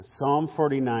Psalm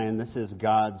 49, this is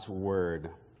God's Word.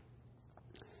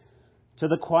 To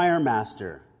the choir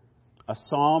master, a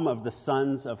psalm of the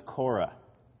sons of Korah.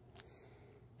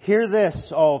 Hear this,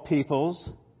 all peoples.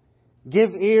 Give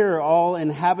ear, all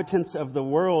inhabitants of the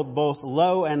world, both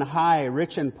low and high,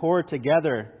 rich and poor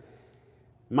together.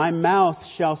 My mouth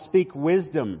shall speak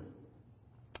wisdom.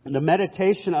 The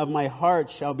meditation of my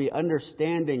heart shall be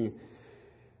understanding.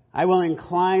 I will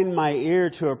incline my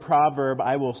ear to a proverb.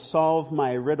 I will solve my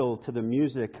riddle to the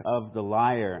music of the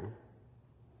lyre.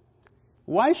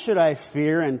 Why should I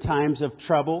fear in times of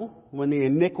trouble, when the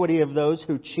iniquity of those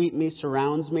who cheat me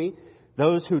surrounds me,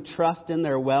 those who trust in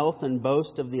their wealth and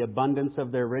boast of the abundance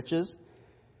of their riches?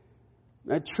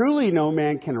 Truly no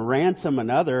man can ransom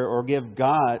another or give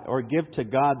to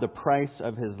God the price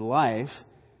of his life.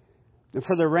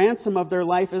 For the ransom of their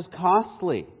life is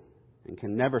costly and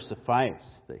can never suffice,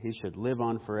 that he should live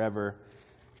on forever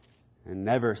and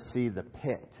never see the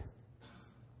pit.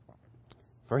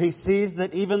 For he sees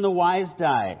that even the wise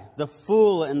die, the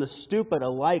fool and the stupid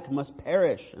alike must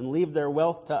perish and leave their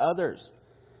wealth to others.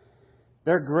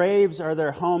 Their graves are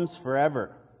their homes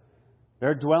forever,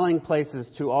 their dwelling places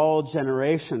to all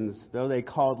generations, though they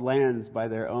called lands by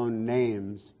their own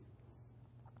names.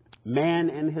 Man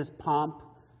in his pomp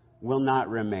will not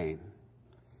remain.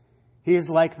 He is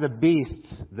like the beasts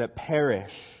that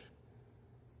perish.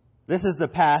 This is the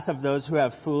path of those who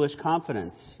have foolish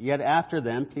confidence. Yet after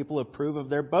them people approve of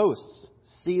their boasts.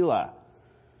 Selah.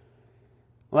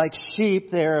 Like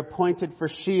sheep they are appointed for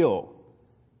Sheol.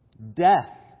 Death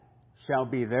shall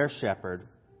be their shepherd,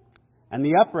 and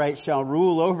the upright shall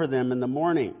rule over them in the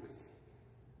morning.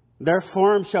 Their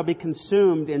form shall be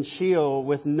consumed in Sheol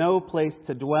with no place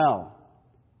to dwell.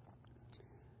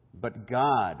 But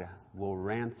God will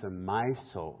ransom my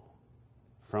soul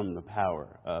from the power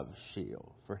of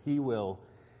Sheol, for he will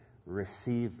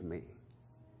receive me.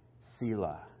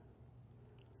 Selah.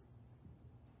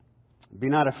 Be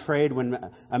not afraid when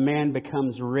a man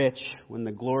becomes rich, when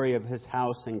the glory of his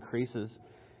house increases.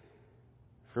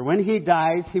 For when he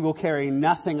dies, he will carry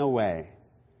nothing away.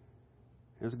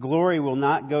 His glory will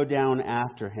not go down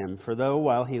after him. For though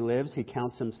while he lives he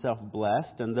counts himself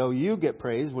blessed, and though you get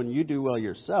praise when you do well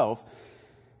yourself,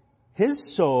 his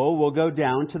soul will go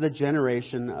down to the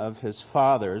generation of his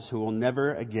fathers, who will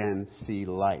never again see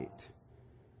light.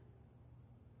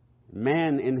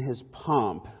 Man in his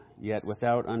pomp, yet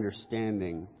without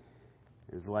understanding,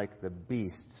 is like the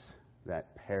beasts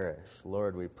that perish.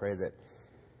 Lord, we pray that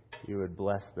you would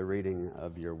bless the reading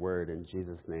of your word. In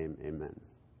Jesus' name, amen.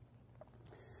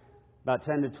 About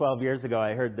 10 to 12 years ago,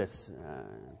 I heard this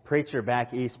preacher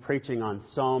back east preaching on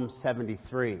Psalm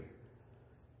 73.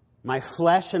 My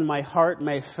flesh and my heart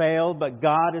may fail, but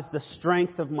God is the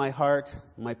strength of my heart,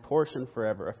 my portion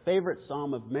forever. A favorite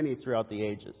psalm of many throughout the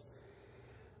ages.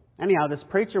 Anyhow, this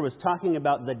preacher was talking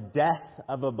about the death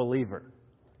of a believer.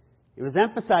 He was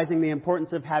emphasizing the importance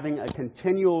of having a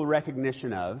continual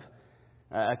recognition of,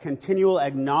 a continual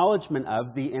acknowledgement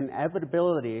of the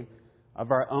inevitability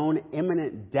of our own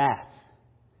imminent death.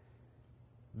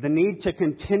 The need to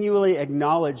continually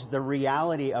acknowledge the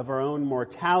reality of our own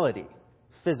mortality,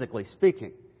 physically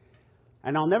speaking.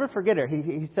 And I'll never forget it.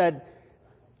 He said,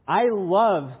 I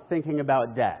love thinking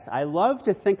about death. I love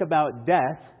to think about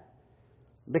death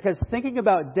because thinking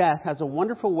about death has a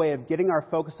wonderful way of getting our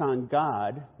focus on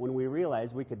God when we realize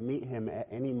we could meet Him at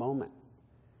any moment.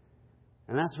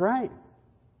 And that's right.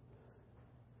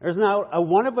 There's not a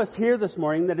one of us here this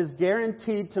morning that is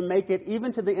guaranteed to make it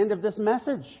even to the end of this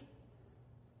message.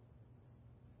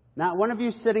 Not one of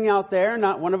you sitting out there,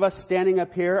 not one of us standing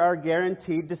up here are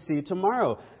guaranteed to see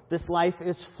tomorrow. This life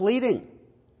is fleeting.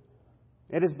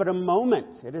 It is but a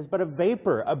moment. It is but a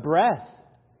vapor, a breath.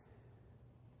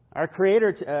 Our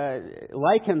Creator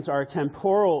likens our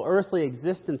temporal, earthly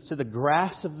existence to the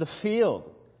grass of the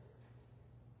field,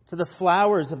 to the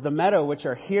flowers of the meadow, which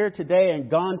are here today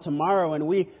and gone tomorrow. And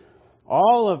we,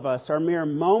 all of us, are mere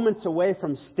moments away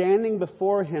from standing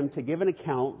before Him to give an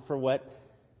account for what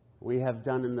we have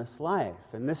done in this life.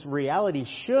 And this reality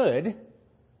should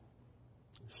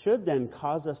then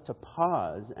cause us to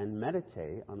pause and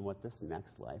meditate on what this next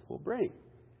life will bring.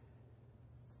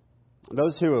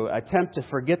 Those who attempt to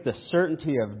forget the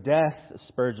certainty of death,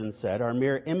 Spurgeon said, are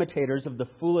mere imitators of the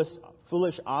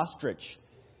foolish ostrich,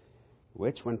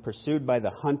 which, when pursued by the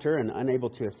hunter and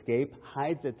unable to escape,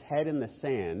 hides its head in the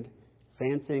sand,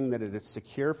 fancying that it is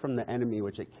secure from the enemy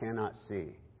which it cannot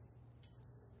see.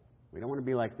 We don't want to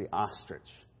be like the ostrich.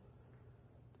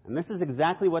 And this is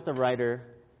exactly what the writer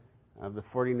of the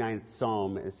 49th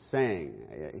Psalm is saying.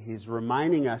 He's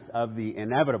reminding us of the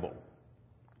inevitable.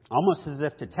 Almost as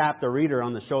if to tap the reader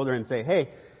on the shoulder and say,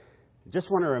 hey, I just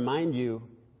want to remind you,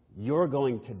 you're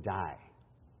going to die.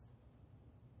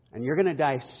 And you're going to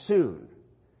die soon.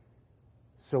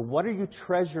 So what are you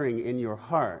treasuring in your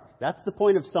heart? That's the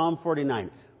point of Psalm 49.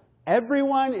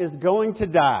 Everyone is going to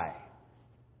die.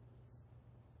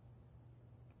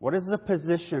 What is the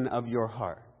position of your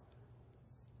heart?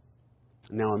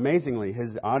 Now, amazingly,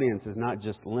 his audience is not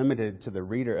just limited to the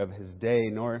reader of his day,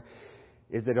 nor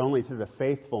is it only to the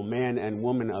faithful man and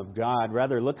woman of God.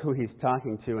 Rather, look who he's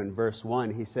talking to in verse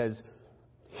 1. He says,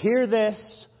 "Hear this,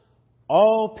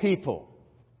 all people.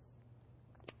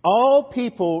 All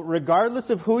people, regardless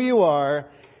of who you are,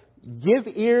 give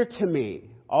ear to me,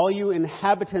 all you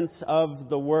inhabitants of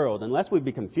the world." And lest we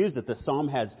be confused that the psalm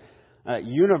has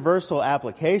universal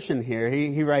application here,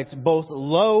 he writes, "Both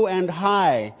low and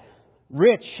high,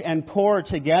 rich and poor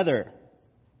together,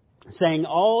 saying,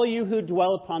 all you who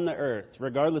dwell upon the earth,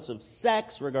 regardless of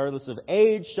sex, regardless of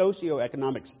age,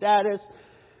 socioeconomic status,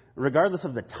 regardless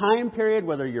of the time period,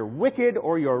 whether you're wicked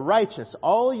or you're righteous,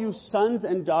 all you sons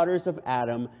and daughters of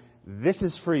Adam, this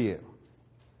is for you."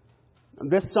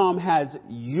 This psalm has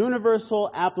universal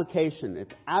application.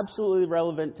 It's absolutely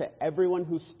relevant to everyone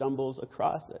who stumbles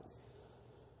across it.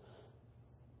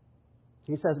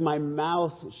 He says, "My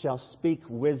mouth shall speak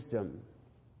wisdom.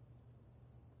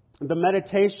 The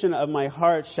meditation of my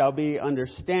heart shall be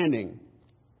understanding."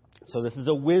 So this is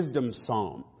a wisdom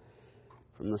psalm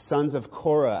from the sons of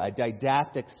Korah, a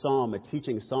didactic psalm, a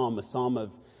teaching psalm, a psalm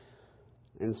of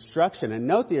instruction. And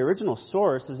note the original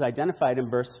source is identified in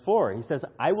verse 4. He says,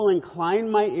 "I will incline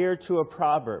my ear to a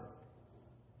proverb.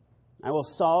 I will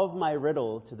solve my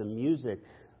riddle to the music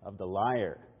of the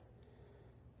lyre."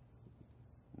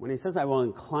 When he says, "I will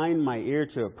incline my ear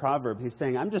to a proverb," he's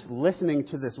saying, I'm just listening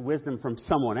to this wisdom from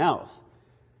someone else.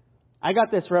 I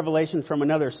got this revelation from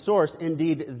another source,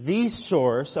 indeed the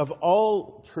source of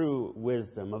all true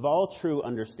wisdom, of all true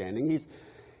understanding. He's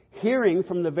hearing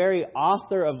from the very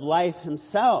author of life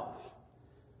himself.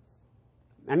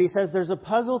 And he says there's a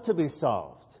puzzle to be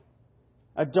solved,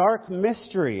 a dark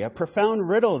mystery, a profound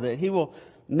riddle that he will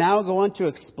now go on to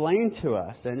explain to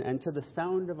us, and to the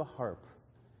sound of a harp,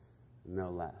 no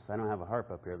less. I don't have a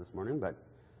harp up here this morning, but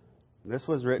this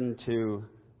was written to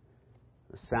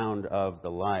the sound of the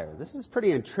lyre. This is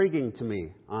pretty intriguing to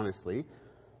me, honestly.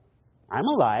 I'm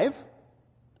alive.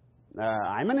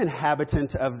 I'm an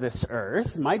inhabitant of this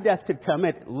earth. My death could come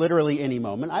at literally any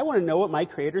moment. I want to know what my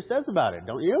Creator says about it,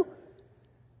 don't you?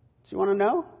 Do you want to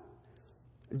know?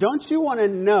 Don't you want to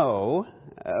know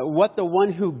what the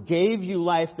one who gave you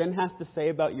life then has to say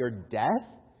about your death?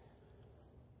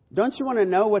 Don't you want to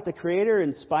know what the Creator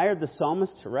inspired the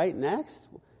psalmist to write next?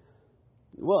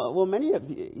 Well, many of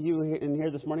you in here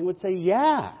this morning would say,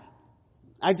 yeah,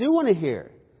 I do want to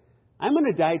hear. I'm going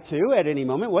to die too at any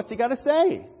moment. What's he got to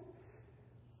say?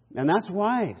 And that's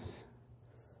wise.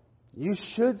 You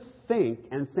should think,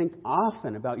 and think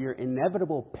often, about your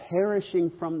inevitable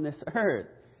perishing from this earth.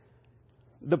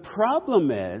 The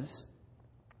problem is,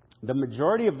 the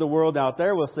majority of the world out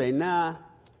there will say, nah,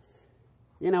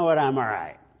 you know what, I'm all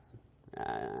right.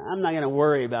 I'm not going to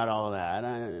worry about all of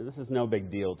that. This is no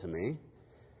big deal to me.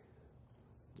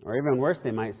 Or even worse,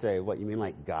 they might say, what, you mean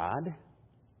like God?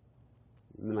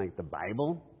 You mean like the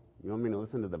Bible? You want me to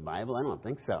listen to the Bible? I don't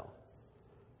think so.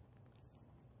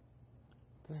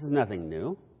 This is nothing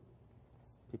new.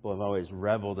 People have always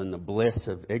reveled in the bliss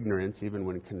of ignorance, even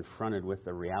when confronted with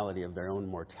the reality of their own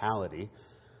mortality.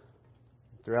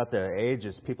 Throughout the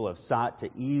ages, people have sought to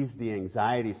ease the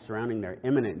anxiety surrounding their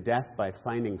imminent death by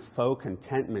finding faux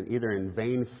contentment, either in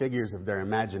vain figures of their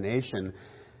imagination,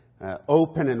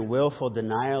 open and willful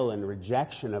denial and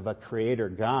rejection of a Creator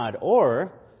God,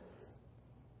 or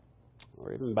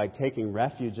even by taking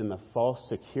refuge in the false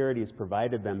securities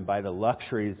provided them by the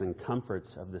luxuries and comforts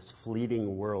of this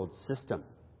fleeting world system.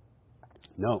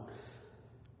 No.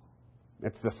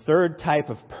 It's the third type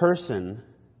of person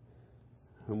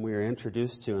whom we are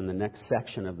introduced to in the next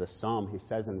section of the psalm. He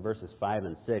says in verses 5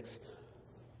 and 6,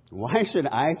 "Why should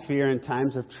I fear in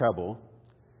times of trouble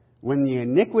when the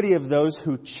iniquity of those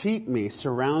who cheat me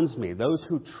surrounds me, those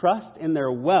who trust in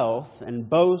their wealth and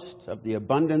boast of the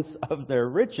abundance of their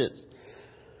riches?"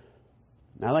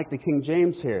 Now, like the King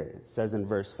James here, it says in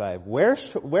verse 5,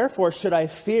 "Wherefore should I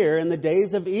fear in the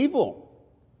days of evil,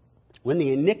 when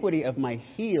the iniquity of my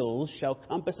heels shall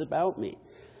compass about me?"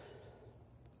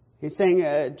 He's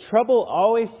saying trouble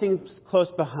always seems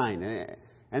close behind.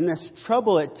 And this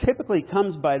trouble, it typically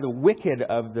comes by the wicked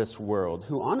of this world,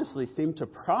 who honestly seem to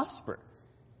prosper.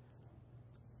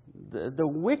 The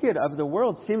wicked of the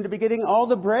world seem to be getting all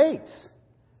the breaks.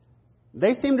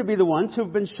 They seem to be the ones who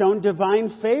have been shown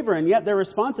divine favor, and yet their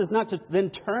response is not to then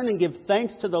turn and give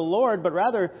thanks to the Lord, but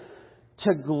rather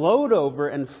to gloat over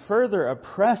and further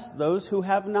oppress those who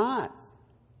have not.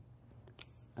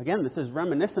 Again, this is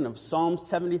reminiscent of Psalm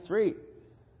 73,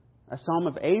 a psalm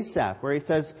of Asaph, where he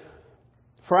says,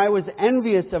 "For I was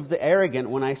envious of the arrogant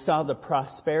when I saw the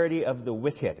prosperity of the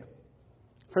wicked.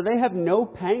 For they have no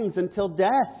pangs until death.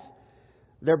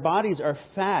 Their bodies are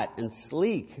fat and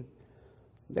sleek.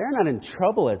 They are not in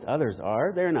trouble as others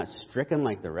are. They are not stricken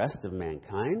like the rest of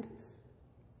mankind.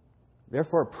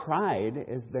 Therefore pride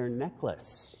is their necklace.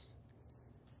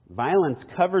 Violence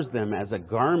covers them as a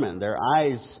garment. Their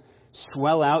eyes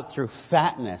swell out through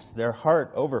fatness. Their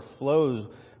heart overflows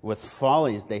with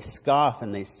follies. They scoff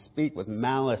and they speak with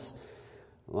malice.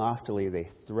 Loftily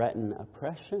they threaten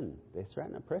oppression." They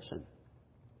threaten oppression.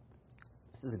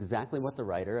 This is exactly what the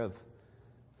writer of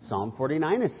Psalm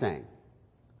 49 is saying.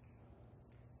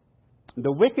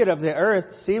 The wicked of the earth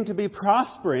seem to be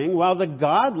prospering, while the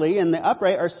godly and the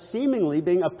upright are seemingly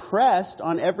being oppressed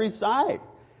on every side.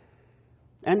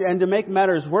 And to make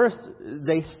matters worse,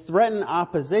 they threaten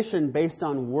opposition based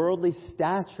on worldly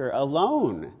stature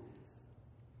alone.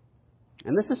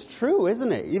 And this is true,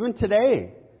 isn't it? Even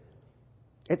today,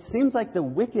 it seems like the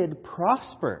wicked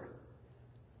prosper.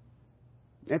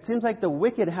 It seems like the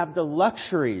wicked have the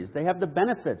luxuries, they have the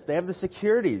benefits, they have the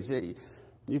securities.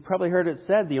 You've probably heard it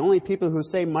said, the only people who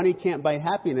say money can't buy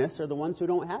happiness are the ones who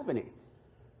don't have any.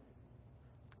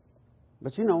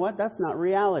 But you know what? That's not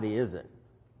reality, is it?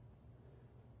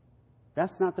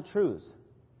 That's not the truth.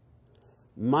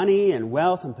 Money and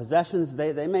wealth and possessions,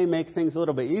 they may make things a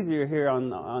little bit easier here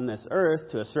on this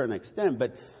earth to a certain extent,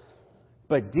 but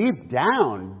deep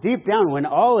down, when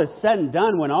all is said and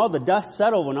done, when all the dust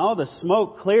settles, when all the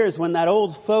smoke clears, when that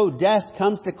old foe death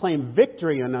comes to claim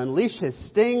victory and unleash his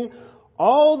sting,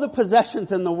 all the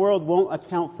possessions in the world won't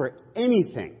account for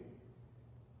anything,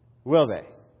 will they?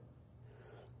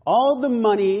 All the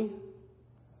money,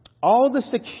 all the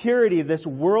security this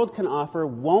world can offer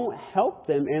won't help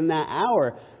them in that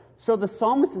hour. So the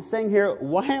psalmist is saying here,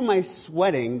 why am I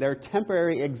sweating their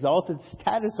temporary exalted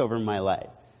status over my life?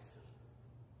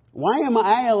 Why am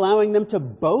I allowing them to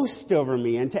boast over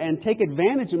me and take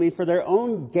advantage of me for their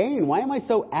own gain? Why am I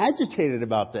so agitated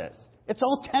about this? It's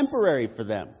all temporary for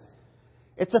them.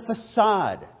 It's a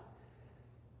facade.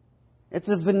 It's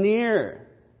a veneer.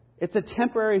 It's a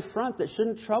temporary front that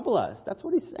shouldn't trouble us. That's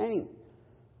what he's saying.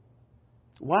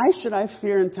 Why should I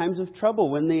fear in times of trouble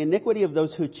when the iniquity of those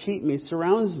who cheat me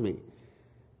surrounds me?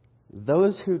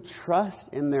 Those who trust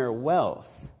in their wealth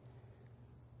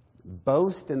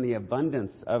boast in the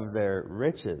abundance of their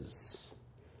riches.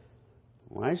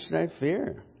 Why should I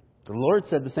fear? The Lord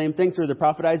said the same thing through the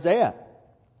prophet Isaiah.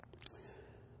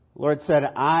 The Lord said,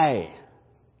 I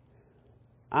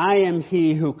am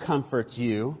he who comforts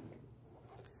you.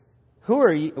 Who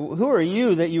are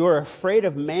you that you are afraid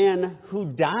of man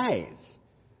who dies?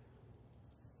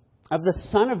 Of the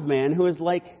Son of Man who is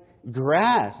like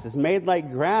grass, is made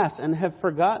like grass, and have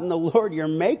forgotten the Lord your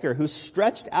Maker, who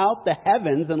stretched out the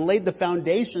heavens and laid the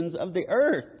foundations of the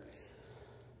earth.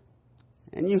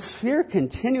 And you fear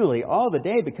continually all the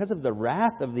day because of the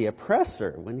wrath of the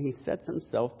oppressor when he sets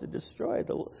himself to destroy.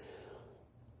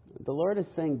 The Lord is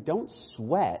saying, don't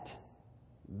sweat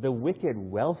the wicked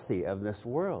wealthy of this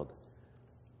world.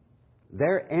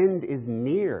 Their end is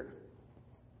near.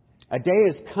 A day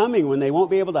is coming when they won't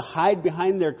be able to hide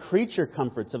behind their creature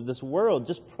comforts of this world.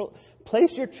 Just place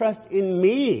your trust in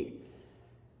me,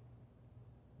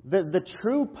 the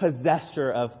true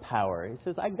possessor of power. He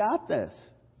says, I got this.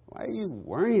 Why are you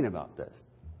worrying about this?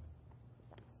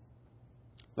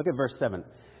 Look at verse 7.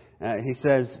 He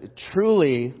says,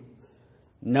 truly,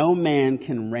 no man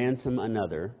can ransom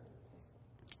another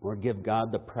or give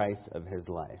God the price of his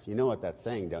life. You know what that's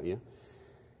saying, don't you?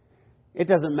 It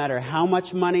doesn't matter how much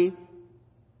money,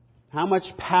 how much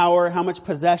power, how much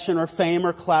possession or fame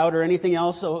or clout or anything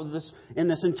else in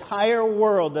this entire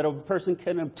world that a person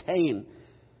can obtain.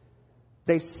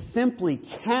 They simply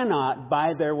cannot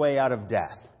buy their way out of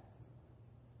death.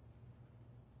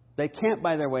 They can't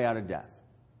buy their way out of death.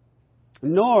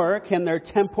 Nor can their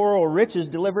temporal riches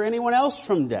deliver anyone else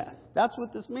from death. That's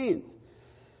what this means.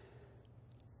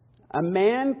 A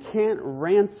man can't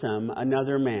ransom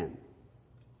another man.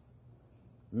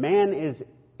 Man is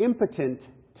impotent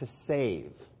to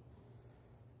save.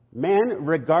 Man,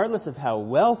 regardless of how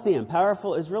wealthy and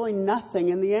powerful, is really nothing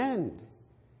in the end.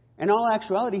 In all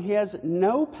actuality, he has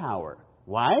no power.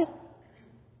 Why?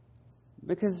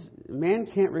 Because man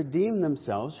can't redeem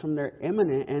themselves from their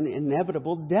imminent and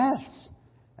inevitable deaths.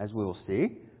 As we will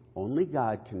see, only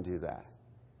God can do that.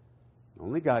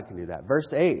 Only God can do that. Verse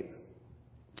 8,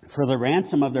 for the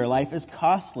ransom of their life is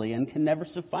costly and can never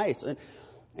suffice.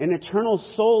 An eternal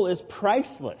soul is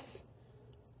priceless.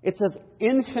 It's of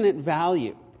infinite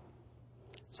value.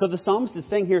 So the psalmist is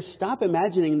saying here, stop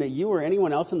imagining that you or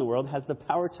anyone else in the world has the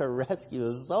power to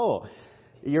rescue a soul.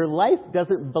 Your life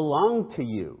doesn't belong to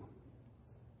you.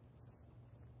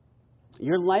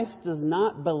 Your life does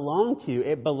not belong to you.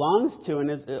 It belongs to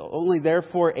and is only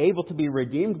therefore able to be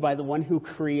redeemed by the one who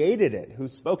created it, who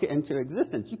spoke it into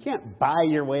existence. You can't buy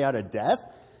your way out of death.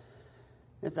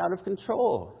 It's out of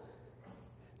control.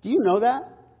 Do you know that?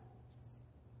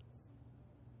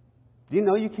 Do you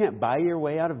know you can't buy your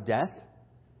way out of death?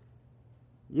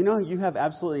 You know you have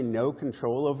absolutely no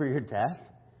control over your death?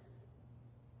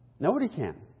 Nobody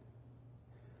can.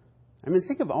 I mean,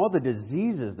 think of all the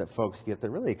diseases that folks get that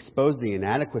really expose the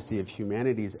inadequacy of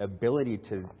humanity's ability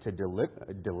to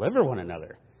deliver one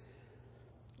another.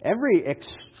 Every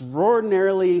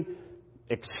extraordinarily,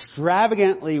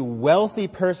 extravagantly wealthy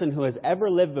person who has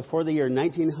ever lived before the year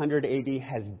 1900 AD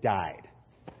has died.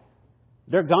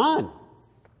 They're gone.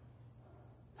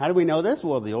 How do we know this?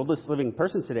 Well, the oldest living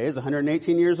person today is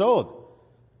 118 years old.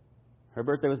 Her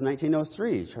birthday was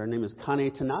 1903. Her name is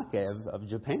Kane Tanaka of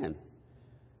Japan.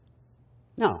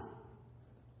 Now,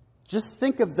 just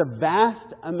think of the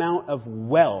vast amount of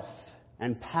wealth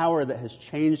and power that has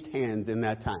changed hands in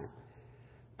that time.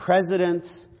 Presidents,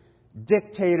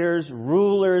 dictators,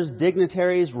 rulers,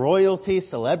 dignitaries, royalty,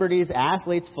 celebrities,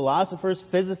 athletes, philosophers,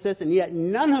 physicists, and yet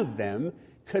none of them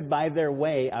could buy their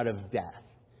way out of death.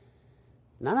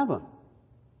 None of them.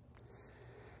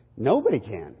 Nobody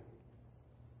can.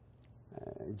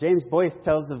 James Boyce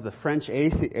tells of the French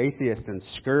atheist and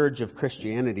scourge of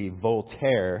Christianity,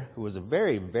 Voltaire, who was a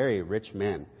very, very rich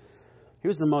man. He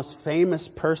was the most famous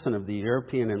person of the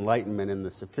European Enlightenment in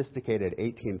the sophisticated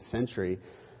 18th century.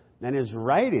 And his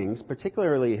writings,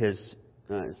 particularly his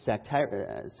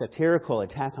satirical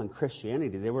attack on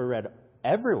Christianity, they were read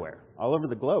everywhere, all over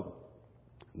the globe.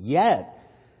 Yet,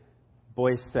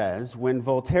 Boyce says, when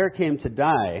Voltaire came to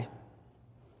die,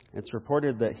 it's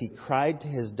reported that he cried to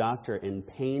his doctor in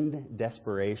pained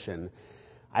desperation,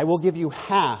 "I will give you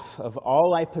half of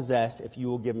all I possess if you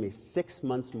will give me 6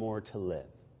 months more to live."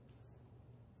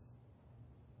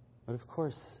 But of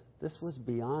course, this was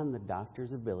beyond the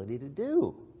doctor's ability to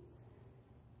do.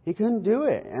 He couldn't do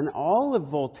it. And all of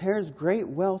Voltaire's great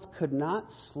wealth could not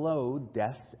slow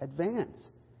death's advance.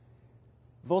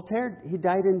 Voltaire, he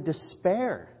died in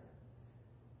despair.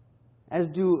 As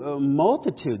do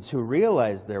multitudes who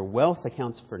realize their wealth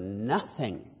accounts for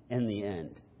nothing in the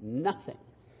end. Nothing.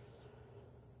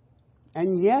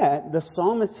 And yet, the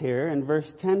psalmist here in verse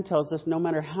 10 tells us no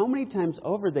matter how many times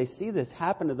over they see this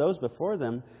happen to those before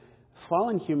them,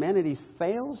 fallen humanity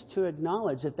fails to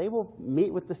acknowledge that they will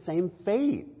meet with the same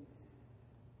fate.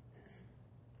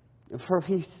 For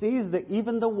he sees that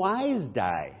even the wise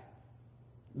die.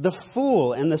 The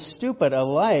fool and the stupid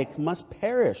alike must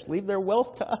perish, leave their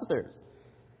wealth to others.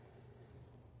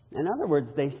 In other words,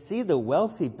 they see the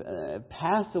wealthy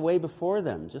pass away before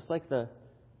them, just like the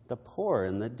poor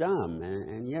and the dumb,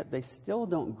 and yet they still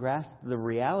don't grasp the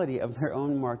reality of their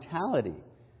own mortality.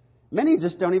 Many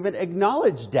just don't even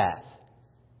acknowledge death.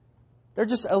 They're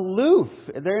just aloof.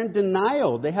 They're in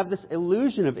denial. They have this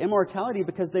illusion of immortality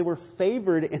because they were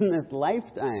favored in this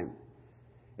lifetime.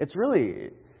 It's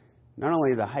really not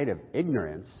only the height of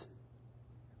ignorance,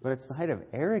 but it's the height of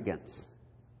arrogance.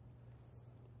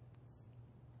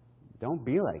 Don't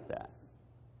be like that.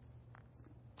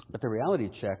 But the reality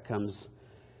check comes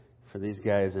for these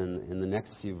guys in the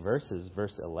next few verses.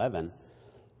 Verse 11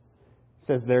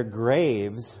 says, "Their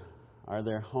graves are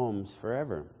their homes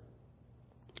forever,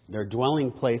 their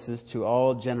dwelling places to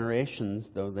all generations,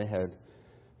 though they had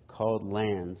called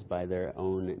lands by their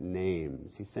own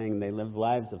names." He's saying they live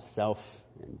lives of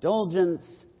self-indulgence,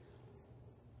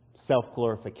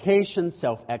 self-glorification,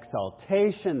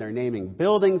 self-exaltation. They're naming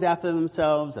buildings after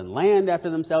themselves and land after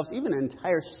themselves, even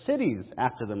entire cities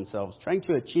after themselves, trying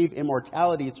to achieve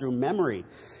immortality through memory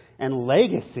and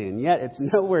legacy, and yet it's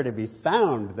nowhere to be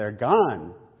found. They're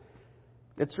gone.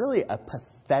 It's really a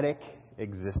pathetic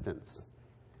existence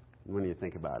when you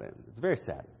think about it. It's very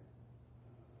sad.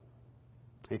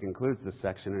 He concludes this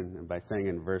section by saying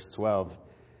in verse 12,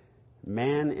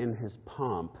 "Man in his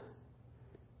pomp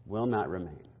will not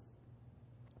remain.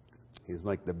 He's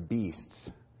like the beasts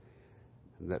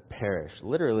that perish."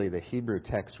 Literally, the Hebrew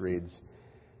text reads,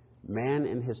 "Man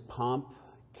in his pomp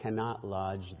cannot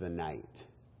lodge the night."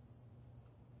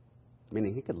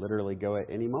 Meaning he could literally go at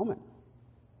any moment.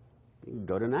 He can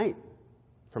go tonight.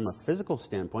 From a physical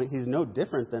standpoint, he's no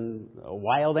different than a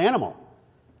wild animal.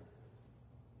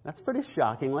 That's pretty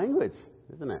shocking language,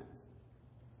 isn't it?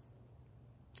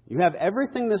 You have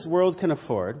everything this world can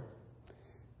afford.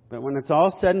 But when it's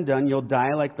all said and done, you'll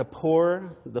die like the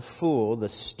poor, the fool, the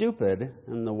stupid,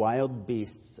 and the wild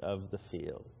beasts of the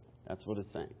field. That's what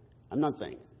it's saying. I'm not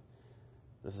saying it.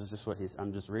 This is just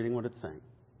I'm just reading what it's saying.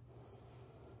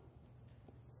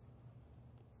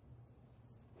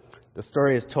 The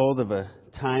story is told of a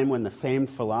time when the famed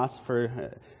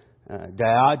philosopher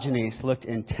Diogenes looked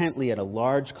intently at a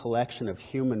large collection of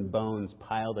human bones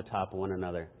piled atop one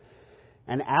another.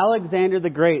 And Alexander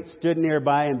the Great stood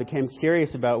nearby and became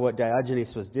curious about what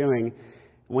Diogenes was doing.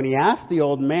 When he asked the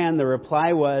old man, the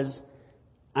reply was,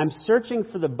 "I'm searching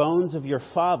for the bones of your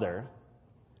father,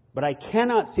 but I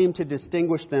cannot seem to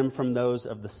distinguish them from those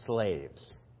of the slaves."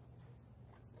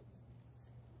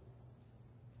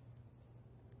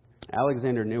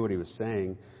 Alexander knew what he was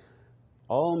saying.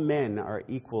 All men are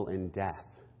equal in death.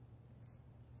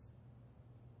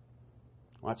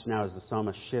 Watch now as the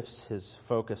psalmist shifts his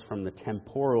focus from the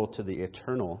temporal to the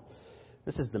eternal.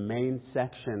 This is the main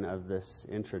section of this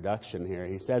introduction here.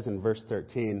 He says in verse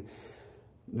 13,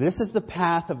 "This is the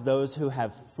path of those who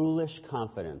have foolish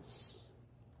confidence.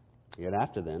 Yet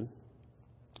after them,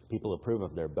 people approve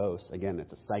of their boasts." Again,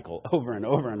 it's a cycle over and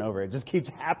over and over. It just keeps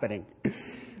happening.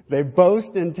 They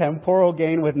boast in temporal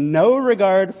gain with no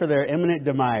regard for their imminent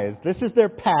demise. This is their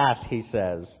path, he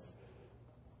says.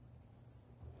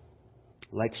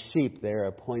 Like sheep, they are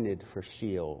appointed for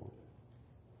Sheol.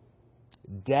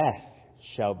 Death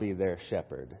shall be their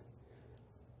shepherd.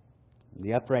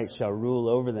 The upright shall rule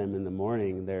over them in the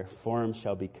morning. Their form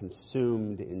shall be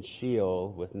consumed in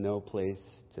Sheol with no place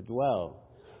to dwell.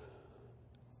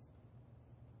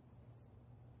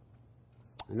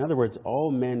 In other words,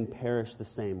 all men perish the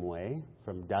same way.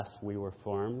 From dust we were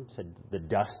formed, to the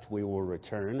dust we will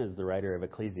return, as the writer of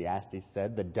Ecclesiastes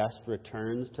said. The dust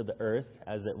returns to the earth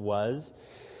as it was.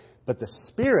 But the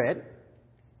Spirit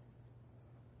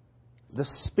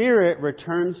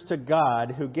returns to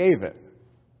God who gave it.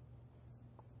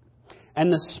 And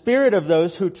the spirit of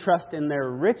those who trust in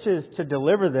their riches to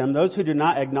deliver them, those who do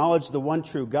not acknowledge the one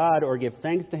true God or give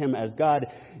thanks to Him as God,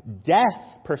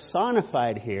 death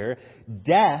personified here,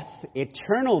 death,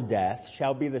 eternal death,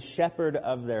 shall be the shepherd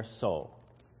of their soul.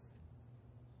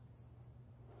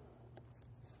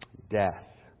 Death.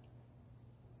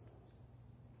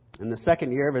 In the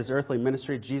second year of His earthly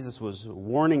ministry, Jesus was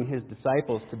warning His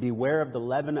disciples to beware of the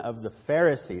leaven of the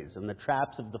Pharisees and the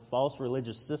traps of the false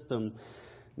religious system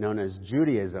known as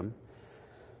Judaism.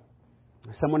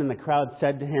 Someone in the crowd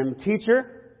said to Him,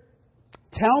 "Teacher,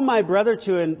 tell my brother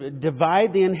to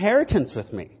divide the inheritance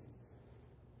with me."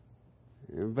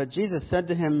 But Jesus said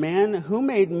to him, "Man, who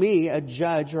made me a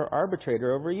judge or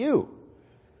arbitrator over you?"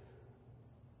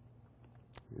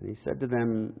 And He said to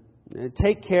them,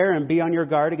 "Take care and be on your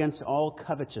guard against all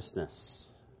covetousness,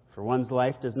 for one's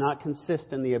life does not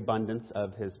consist in the abundance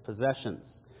of his possessions."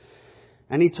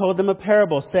 And He told them a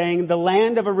parable, saying, "The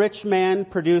land of a rich man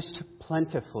produced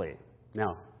plentifully."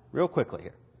 Now, real quickly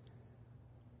here.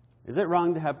 Is it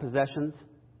wrong to have possessions?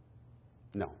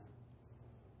 No.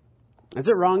 Is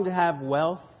it wrong to have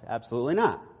wealth? Absolutely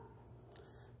not.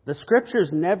 The Scriptures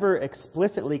never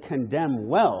explicitly condemn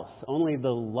wealth, only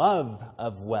the love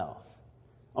of wealth,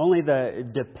 only the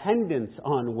dependence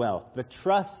on wealth, the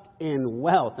trust in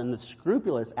wealth, and the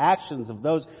scrupulous actions of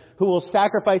those who will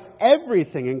sacrifice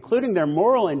everything, including their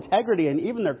moral integrity and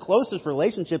even their closest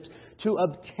relationships, to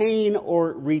obtain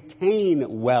or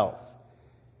retain wealth.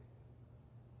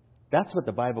 That's what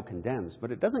the Bible condemns,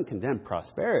 but it doesn't condemn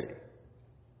prosperity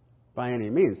by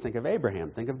any means. Think of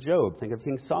Abraham, think of Job, think of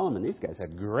King Solomon. These guys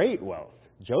had great wealth.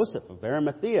 Joseph of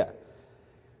Arimathea.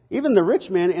 Even the rich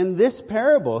man in this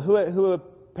parable, who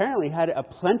apparently had a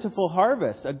plentiful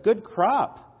harvest, a good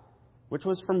crop, which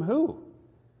was from who?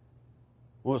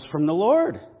 Well, it was from the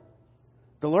Lord.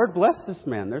 The Lord blessed this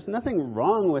man. There's nothing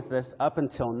wrong with this up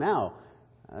until now.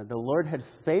 The Lord had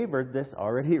favored this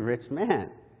already rich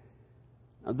man.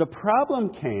 The problem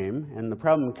came, and the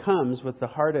problem comes with the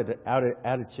hard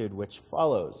attitude which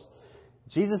follows.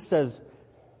 Jesus says,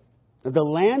 "The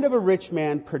land of a rich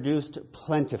man produced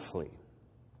plentifully.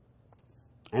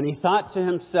 And he thought to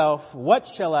himself, 'What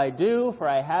shall I do? For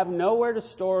I have nowhere to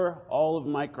store all of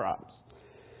my crops.'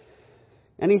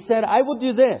 And he said, 'I will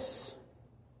do this.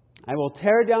 I will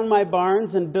tear down my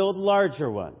barns and build larger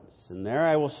ones. And there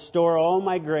I will store all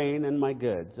my grain and my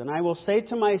goods. And I will say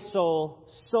to my soul,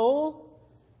 Soul,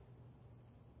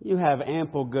 you have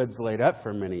ample goods laid up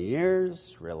for many years.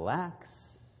 Relax,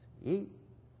 eat,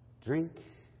 drink,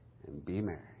 and be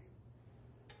merry.'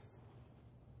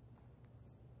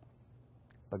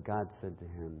 But God said to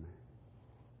him,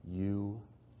 'You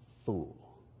fool.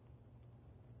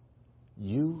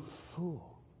 You fool.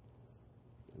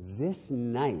 This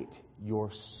night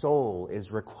your soul is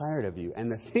required of you.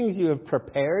 And the things you have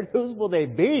prepared, whose will they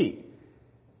be?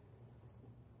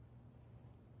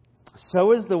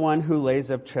 So is the one who lays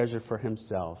up treasure for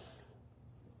himself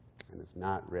and is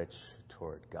not rich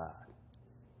toward God.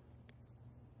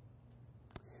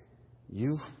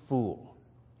 You fool.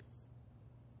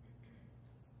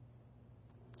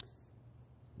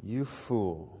 You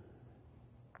fool.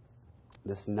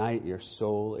 This night your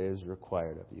soul is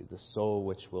required of you, the soul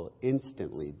which will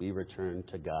instantly be returned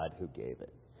to God who gave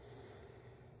it.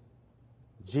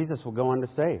 Jesus will go on to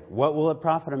say, what will it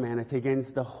profit a man if he gains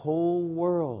the whole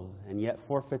world and yet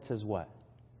forfeits his what?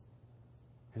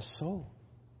 His soul.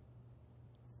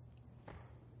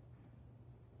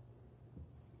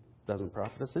 Doesn't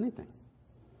profit us anything.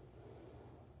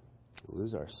 We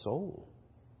lose our soul.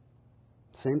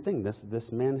 Same thing. This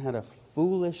man had a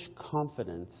foolish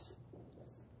confidence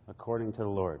according to the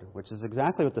Lord, which is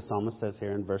exactly what the psalmist says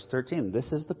here in verse 13. This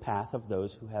is the path of those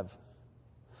who have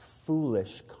foolish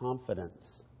confidence.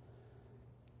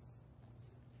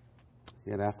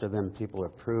 Yet after them people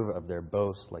approve of their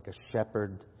boast like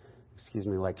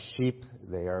sheep.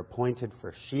 They are appointed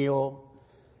for Sheol.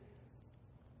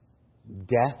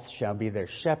 Death shall be their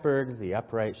shepherd. The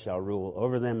upright shall rule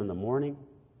over them in the morning.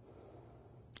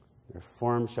 Their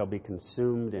form shall be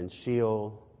consumed in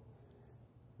Sheol,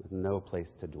 with no place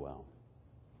to dwell.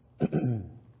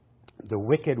 The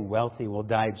wicked wealthy will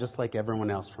die just like everyone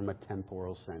else from a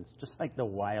temporal sense, just like the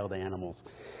wild animals.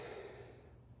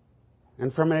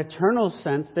 And from an eternal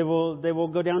sense, they will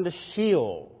go down to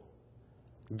Sheol,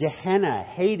 Gehenna,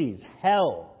 Hades,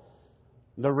 hell,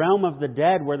 the realm of the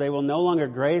dead, where they will no longer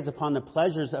graze upon the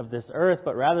pleasures of this earth,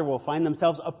 but rather will find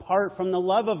themselves apart from the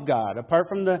love of God, apart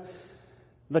from the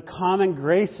common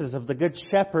graces of the Good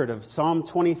Shepherd of Psalm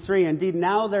 23. Indeed,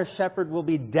 now their shepherd will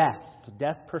be death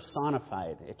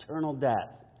personified, eternal death.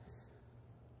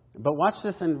 But watch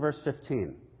this in verse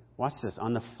 15. Watch this.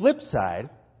 On the flip side,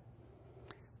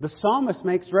 the psalmist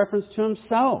makes reference to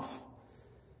himself.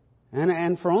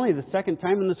 And for only the second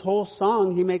time in this whole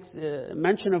song, he makes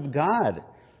mention of God.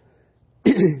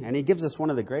 And he gives us one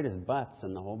of the greatest buts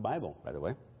in the whole Bible, by the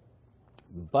way.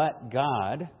 But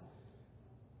God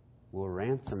will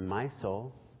ransom my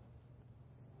soul.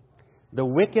 The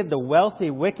wicked, the wealthy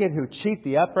wicked who cheat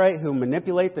the upright, who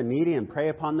manipulate the needy and prey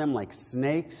upon them like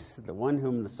snakes, the one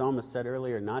whom the psalmist said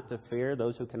earlier not to fear,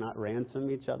 those who cannot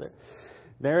ransom each other.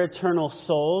 Their eternal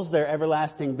souls, their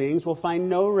everlasting beings, will find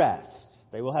no rest.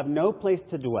 They will have no place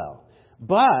to dwell.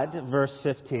 But, verse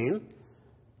 15,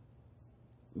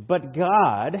 but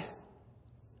God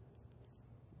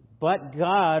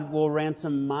will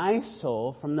ransom my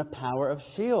soul from the power of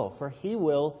Sheol, for he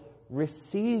will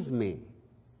receive me.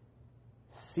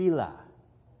 Selah.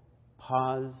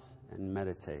 Pause and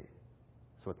meditate.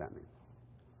 That's what that means.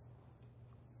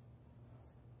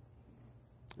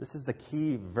 This is the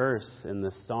key verse in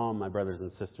this psalm, my brothers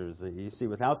and sisters. You see,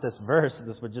 without this verse,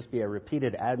 this would just be a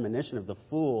repeated admonition of the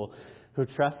fool who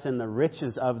trusts in the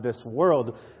riches of this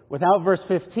world. Without verse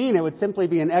 15, it would simply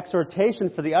be an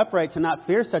exhortation for the upright to not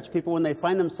fear such people when they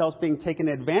find themselves being taken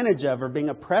advantage of or being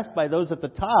oppressed by those at the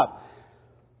top.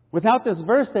 Without this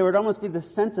verse, there would almost be the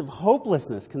sense of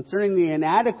hopelessness concerning the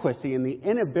inadequacy and the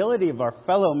inability of our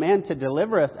fellow man to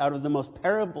deliver us out of the most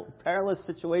perilous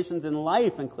situations in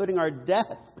life, including our death.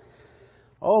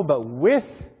 Oh, but with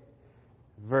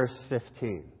verse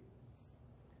 15,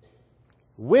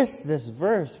 with this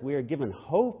verse, we are given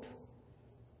hope.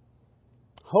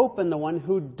 Hope in the one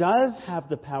who does have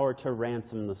the power to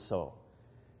ransom the soul.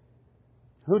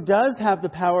 Who does have the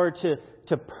power to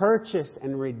purchase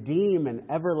and redeem an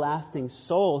everlasting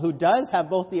soul. Who does have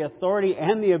both the authority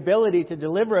and the ability to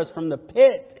deliver us from the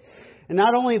pit. And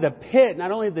not only the pit,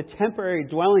 not only the temporary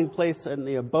dwelling place and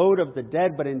the abode of the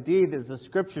dead, but indeed, as the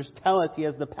Scriptures tell us, He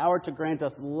has the power to grant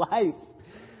us life.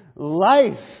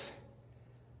 Life.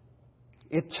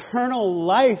 Eternal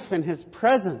life in His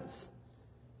presence.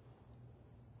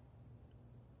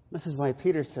 This is why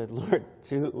Peter said, Lord,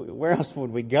 where else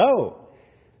would we go?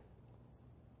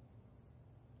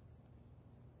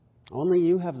 Only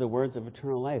you have the words of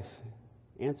eternal life.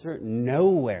 Answer,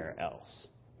 nowhere else.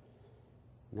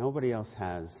 Nobody else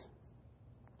has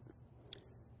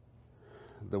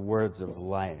the words of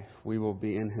life. We will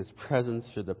be in His presence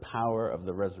through the power of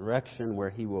the resurrection, where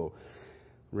He will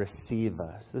receive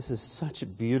us. This is such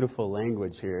beautiful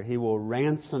language here. He will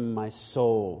ransom my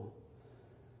soul.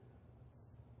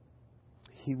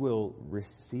 He will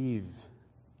receive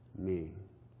me.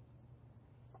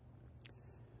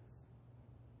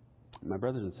 My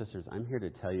brothers and sisters, I'm here to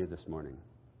tell you this morning,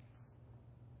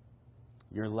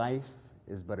 your life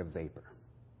is but a vapor.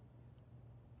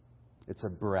 It's a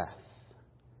breath.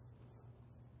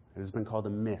 It has been called a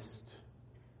mist,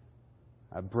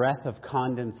 a breath of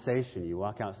condensation. You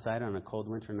walk outside on a cold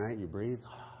winter night, you breathe,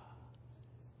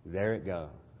 there it goes.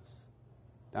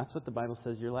 That's what the Bible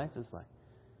says your life is like.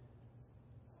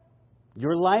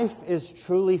 Your life is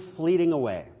truly fleeting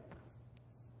away.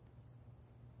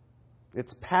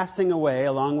 It's passing away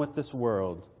along with this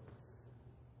world.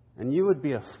 And you would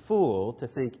be a fool to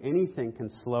think anything can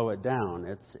slow it down.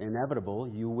 It's inevitable.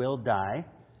 You will die.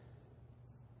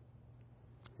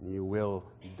 And you will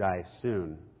die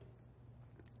soon.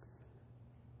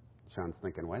 Sean's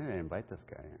thinking, why did I invite this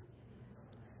guy here?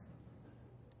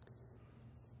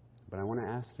 But I want to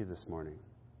ask you this morning,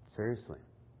 seriously,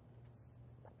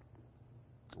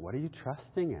 what are you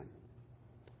trusting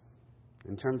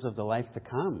in terms of the life to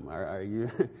come? Are you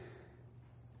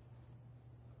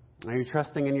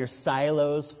trusting in your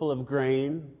silos full of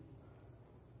grain,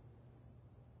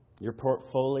 your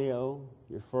portfolio,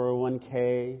 your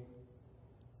 401k,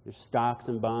 your stocks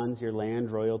and bonds, your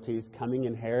land royalties, coming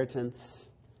inheritance?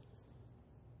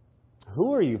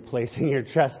 Who are you placing your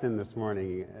trust in this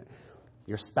morning?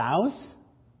 Your spouse?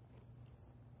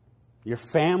 Your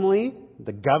family?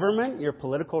 The government? Your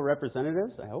political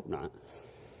representatives? I hope not.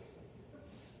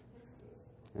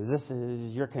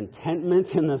 Is your contentment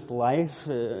in this life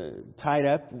tied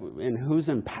up in who's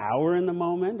in power in the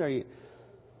moment? Are you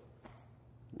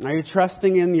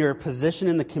trusting in your position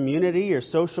in the community, your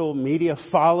social media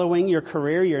following, your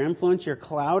career, your influence, your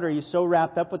clout? Are you so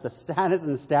wrapped up with the status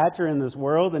and stature in this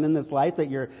world and in this life that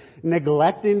you're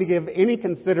neglecting to give any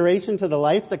consideration to the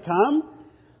life to come?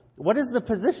 What is the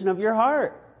position of your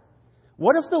heart?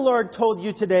 What if the Lord told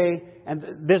you today,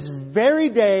 and this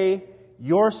very day,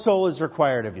 your soul is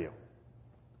required of you?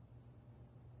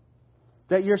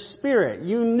 That your spirit,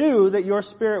 you knew that your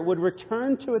spirit would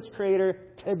return to its Creator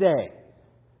today.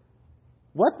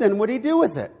 What then would He do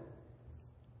with it?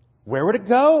 Where would it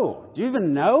go? Do you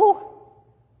even know?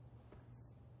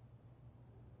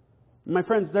 My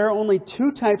friends, there are only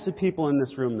two types of people in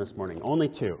this room this morning. Only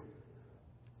two.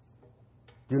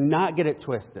 Do not get it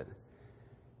twisted.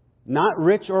 Not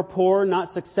rich or poor,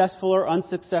 not successful or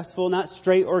unsuccessful, not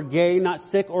straight or gay, not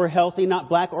sick or healthy, not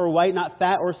black or white, not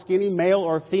fat or skinny, male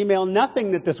or female.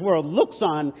 Nothing that this world looks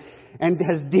on and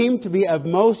has deemed to be of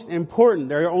most important.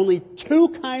 There are only two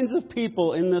kinds of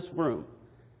people in this room.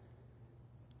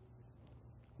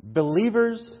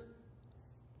 Believers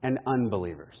and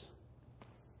unbelievers.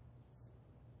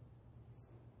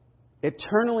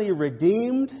 Eternally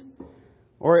redeemed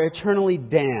or eternally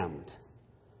damned.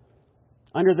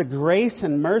 Under the grace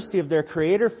and mercy of their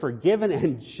Creator, forgiven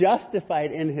and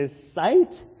justified in His sight,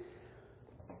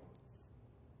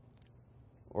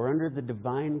 or under the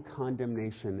divine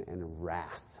condemnation and wrath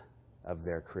of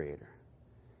their Creator.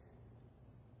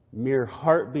 Mere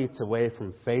heartbeats away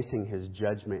from facing His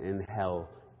judgment in hell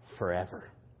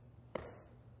forever.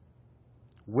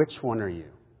 Which one are you?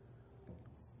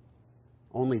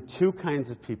 Only two kinds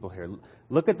of people here.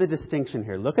 Look at the distinction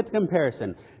here. Look at the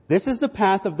comparison. This is the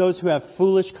path of those who have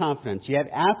foolish confidence, yet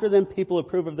after them people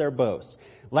approve of their boasts.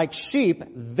 Like sheep,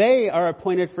 they are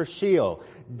appointed for Sheol.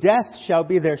 Death shall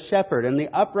be their shepherd, and the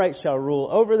upright shall rule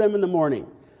over them in the morning.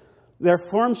 Their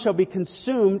forms shall be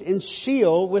consumed in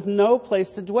Sheol with no place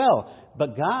to dwell.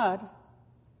 But God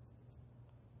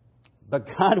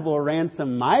will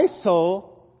ransom my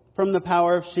soul from the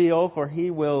power of Sheol, for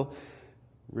He will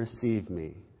receive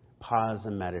me. Pause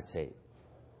and meditate.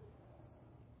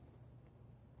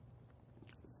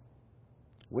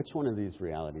 Which one of these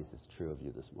realities is true of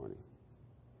you this morning?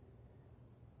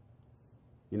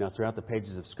 You know, throughout the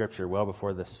pages of Scripture, well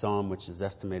before this psalm, which is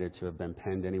estimated to have been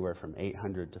penned anywhere from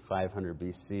 800 to 500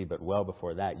 BC, but well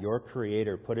before that, your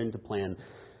Creator put into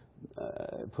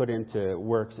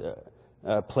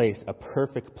place a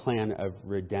perfect plan of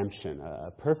redemption,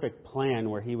 a perfect plan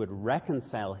where He would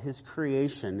reconcile His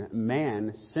creation,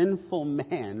 man, sinful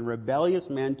man, rebellious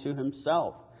man, to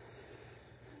Himself.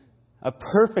 A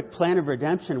perfect plan of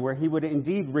redemption where He would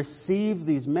indeed receive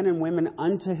these men and women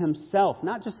unto Himself,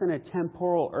 not just in a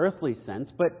temporal, earthly sense,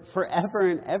 but forever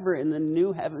and ever in the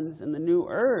new heavens and the new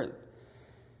earth.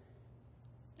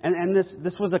 And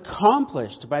this was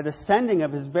accomplished by the sending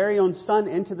of His very own Son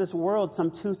into this world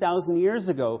some 2,000 years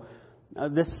ago.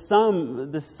 The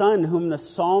Son whom the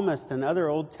psalmist and other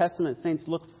Old Testament saints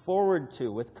looked forward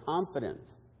to with confidence.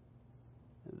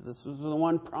 This was the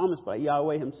one promised by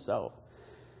Yahweh Himself.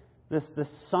 This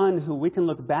Son who we can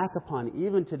look back upon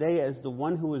even today as the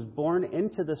one who was born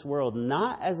into this world,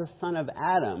 not as a son of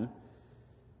Adam,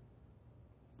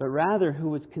 but rather who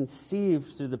was conceived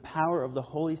through the power of the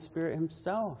Holy Spirit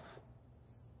Himself.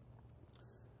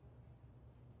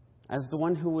 As the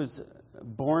one who was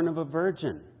born of a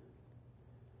virgin.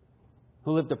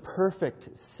 who lived a perfect,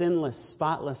 sinless,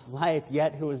 spotless life,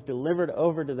 yet who was delivered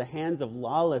over to the hands of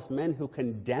lawless men who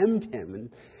condemned him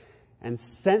and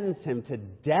sentenced him to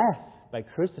death by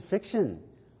crucifixion.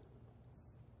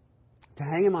 To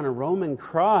hang him on a Roman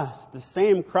cross, the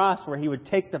same cross where he would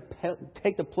take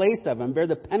the place of him, bear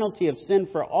the penalty of sin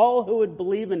for all who would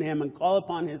believe in him and call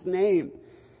upon his name.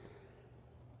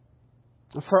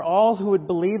 For all who would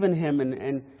believe in him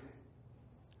and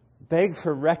beg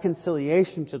for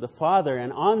reconciliation to the Father.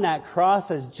 And on that cross,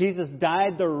 as Jesus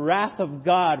died, the wrath of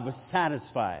God was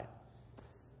satisfied.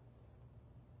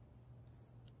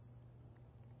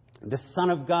 The Son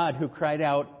of God who cried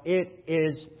out, "It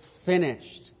is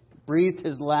finished," breathed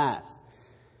his last,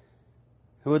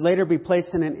 who would later be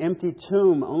placed in an empty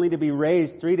tomb, only to be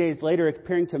raised 3 days later,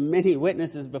 appearing to many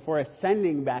witnesses before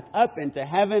ascending back up into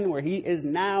heaven, where he is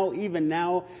now, even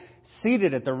now,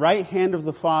 seated at the right hand of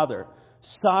the Father,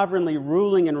 sovereignly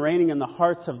ruling and reigning in the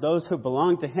hearts of those who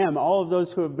belong to him, all of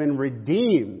those who have been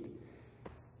redeemed,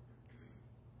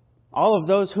 all of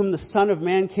those whom the Son of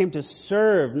Man came to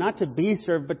serve, not to be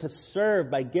served, but to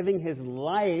serve by giving his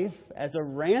life as a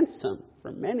ransom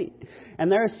for many.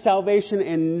 And there is salvation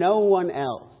in no one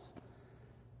else.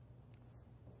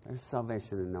 There's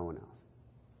salvation in no one else.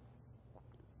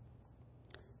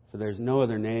 For there's no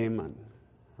other name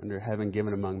under heaven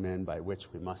given among men by which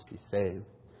we must be saved.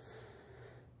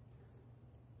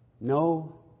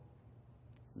 No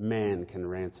man can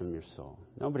ransom your soul.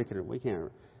 Nobody can. We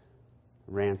can't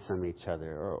ransom each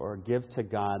other or give to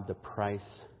God the price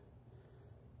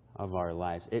of our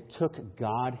lives. It took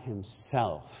God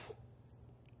himself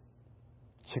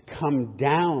to come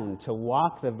down, to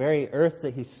walk the very earth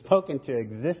that he spoke into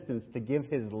existence, to give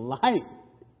his life.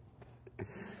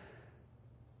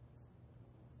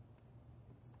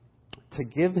 To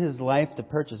give his life to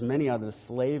purchase many out of the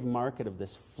slave market of this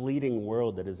fleeting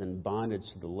world that is in bondage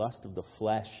to the lust of the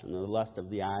flesh and the lust of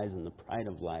the eyes and the pride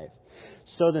of life.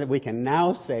 So that we can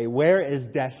now say, "Where is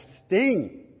death's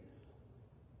sting?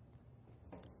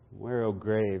 Where, O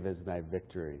grave, is thy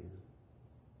victory?"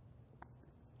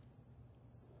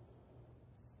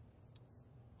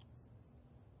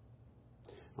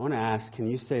 I want to ask, can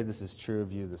you say this is true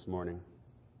of you this morning,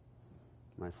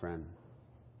 my friend?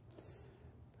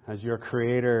 Has your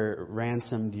Creator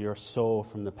ransomed your soul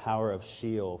from the power of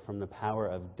Sheol, from the power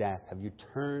of death? Have you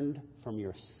turned from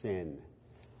your sin?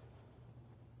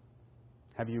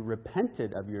 Have you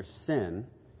repented of your sin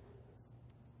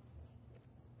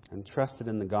and trusted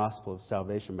in the gospel of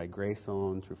salvation by grace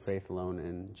alone, through faith alone,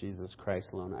 in Jesus Christ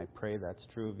alone? I pray that's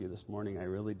true of you this morning. I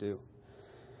really do.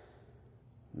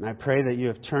 And I pray that you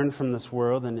have turned from this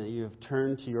world and that you have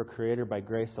turned to your Creator by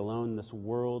grace alone. This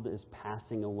world is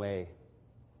passing away.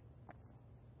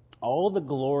 All the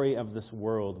glory of this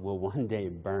world will one day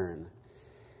burn.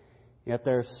 Yet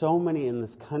there are so many in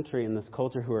this country, in this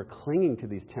culture, who are clinging to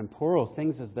these temporal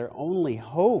things as their only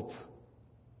hope.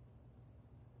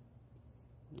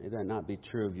 May that not be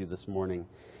true of you this morning.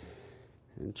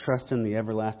 And trust in the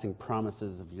everlasting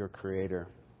promises of your Creator.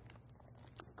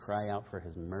 Cry out for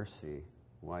his mercy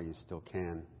while you still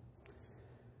can.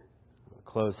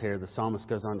 I'll close here. The psalmist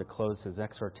goes on to close his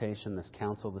exhortation, this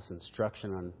counsel, this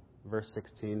instruction on verse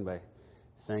 16 by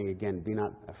saying again, "Be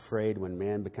not afraid when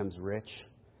man becomes rich,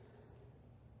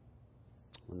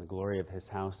 when the glory of his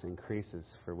house increases,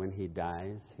 for when he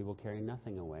dies, he will carry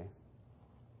nothing away.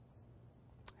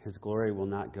 His glory will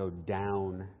not go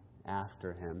down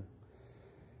after him."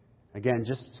 Again,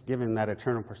 just giving that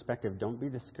eternal perspective, don't be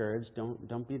discouraged,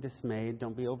 don't be dismayed,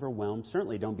 don't be overwhelmed.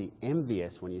 Certainly don't be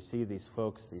envious when you see these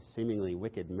folks, these seemingly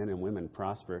wicked men and women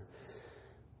prosper,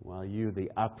 while you,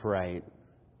 the upright,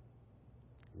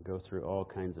 go through all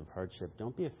kinds of hardship.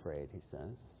 Don't be afraid, he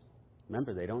says.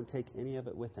 Remember, they don't take any of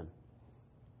it with him.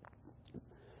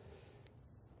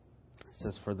 He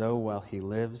says, "For though while he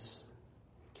lives,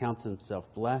 counts himself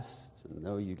blessed, and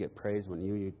though you get praise when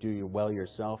you do well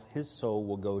yourself, his soul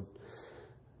will go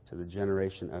to the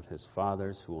generation of his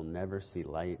fathers, who will never see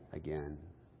light again.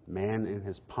 Man in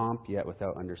his pomp, yet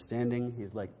without understanding,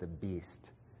 he's like the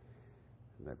beast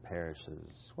that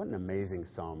perishes." What an amazing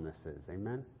psalm this is.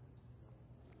 Amen?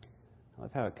 I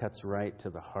love how it cuts right to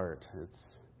the heart. It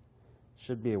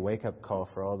should be a wake-up call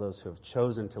for all those who have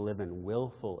chosen to live in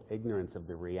willful ignorance of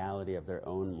the reality of their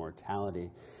own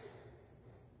mortality.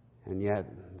 And yet,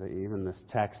 even this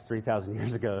text 3,000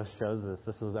 years ago shows us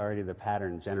this was already the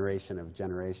pattern, generation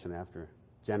after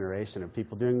generation of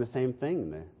people doing the same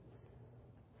thing.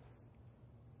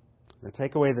 The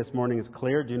takeaway this morning is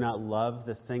clear. Do not love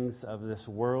the things of this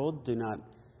world. Do not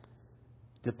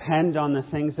depend on the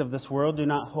things of this world. Do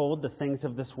not hold the things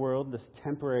of this world, this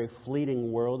temporary,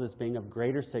 fleeting world, as being of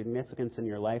greater significance in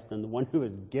your life than the one who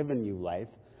has given you life,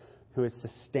 who is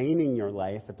sustaining your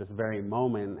life at this very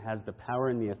moment, has the power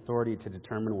and the authority to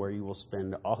determine where you will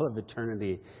spend all of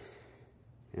eternity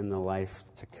in the life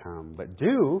to come. But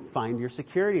do find your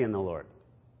security in the Lord.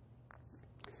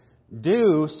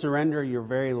 Do surrender your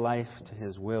very life to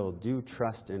His will. Do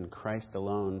trust in Christ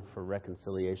alone for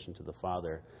reconciliation to the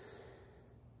Father.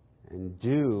 And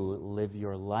do live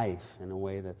your life in a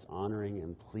way that's honoring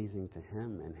and pleasing to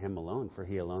Him and Him alone, for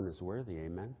He alone is worthy.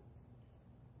 Amen.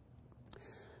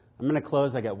 I'm going to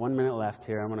close. I got 1 minute left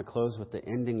here. I'm going to close with the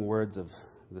ending words of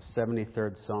the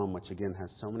 73rd Psalm, which again has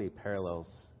so many parallels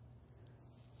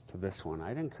to this one.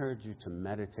 I'd encourage you to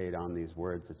meditate on these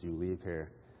words as you leave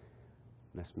here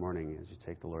this morning, as you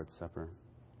take the Lord's Supper.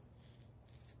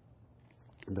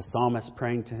 The psalmist,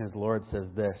 praying to his Lord, says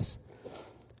this: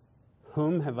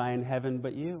 "Whom have I in heaven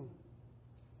but you?"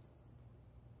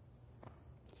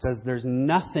 It says, "There's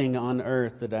nothing on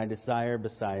earth that I desire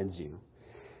besides you.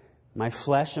 My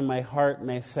flesh and my heart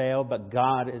may fail, but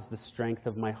God is the strength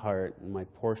of my heart and my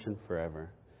portion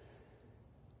forever.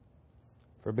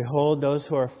 For behold, those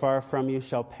who are far from you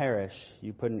shall perish.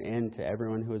 You put an end to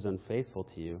everyone who is unfaithful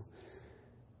to you.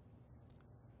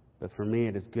 But for me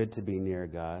it is good to be near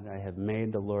God. I have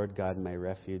made the Lord God my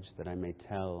refuge, that I may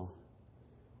tell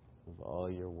of all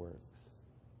your works."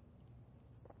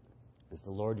 Is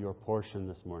the Lord your portion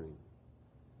this morning?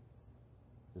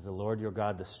 Is the Lord your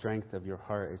God the strength of your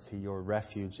heart? Is He your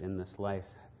refuge in this life?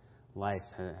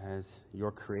 Has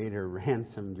your Creator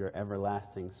ransomed your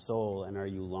everlasting soul? And are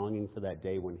you longing for that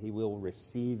day when He will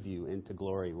receive you into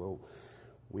glory?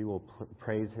 We will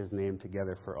praise His name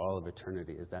together for all of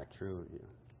eternity. Is that true of you?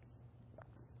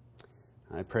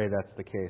 I pray that's the case.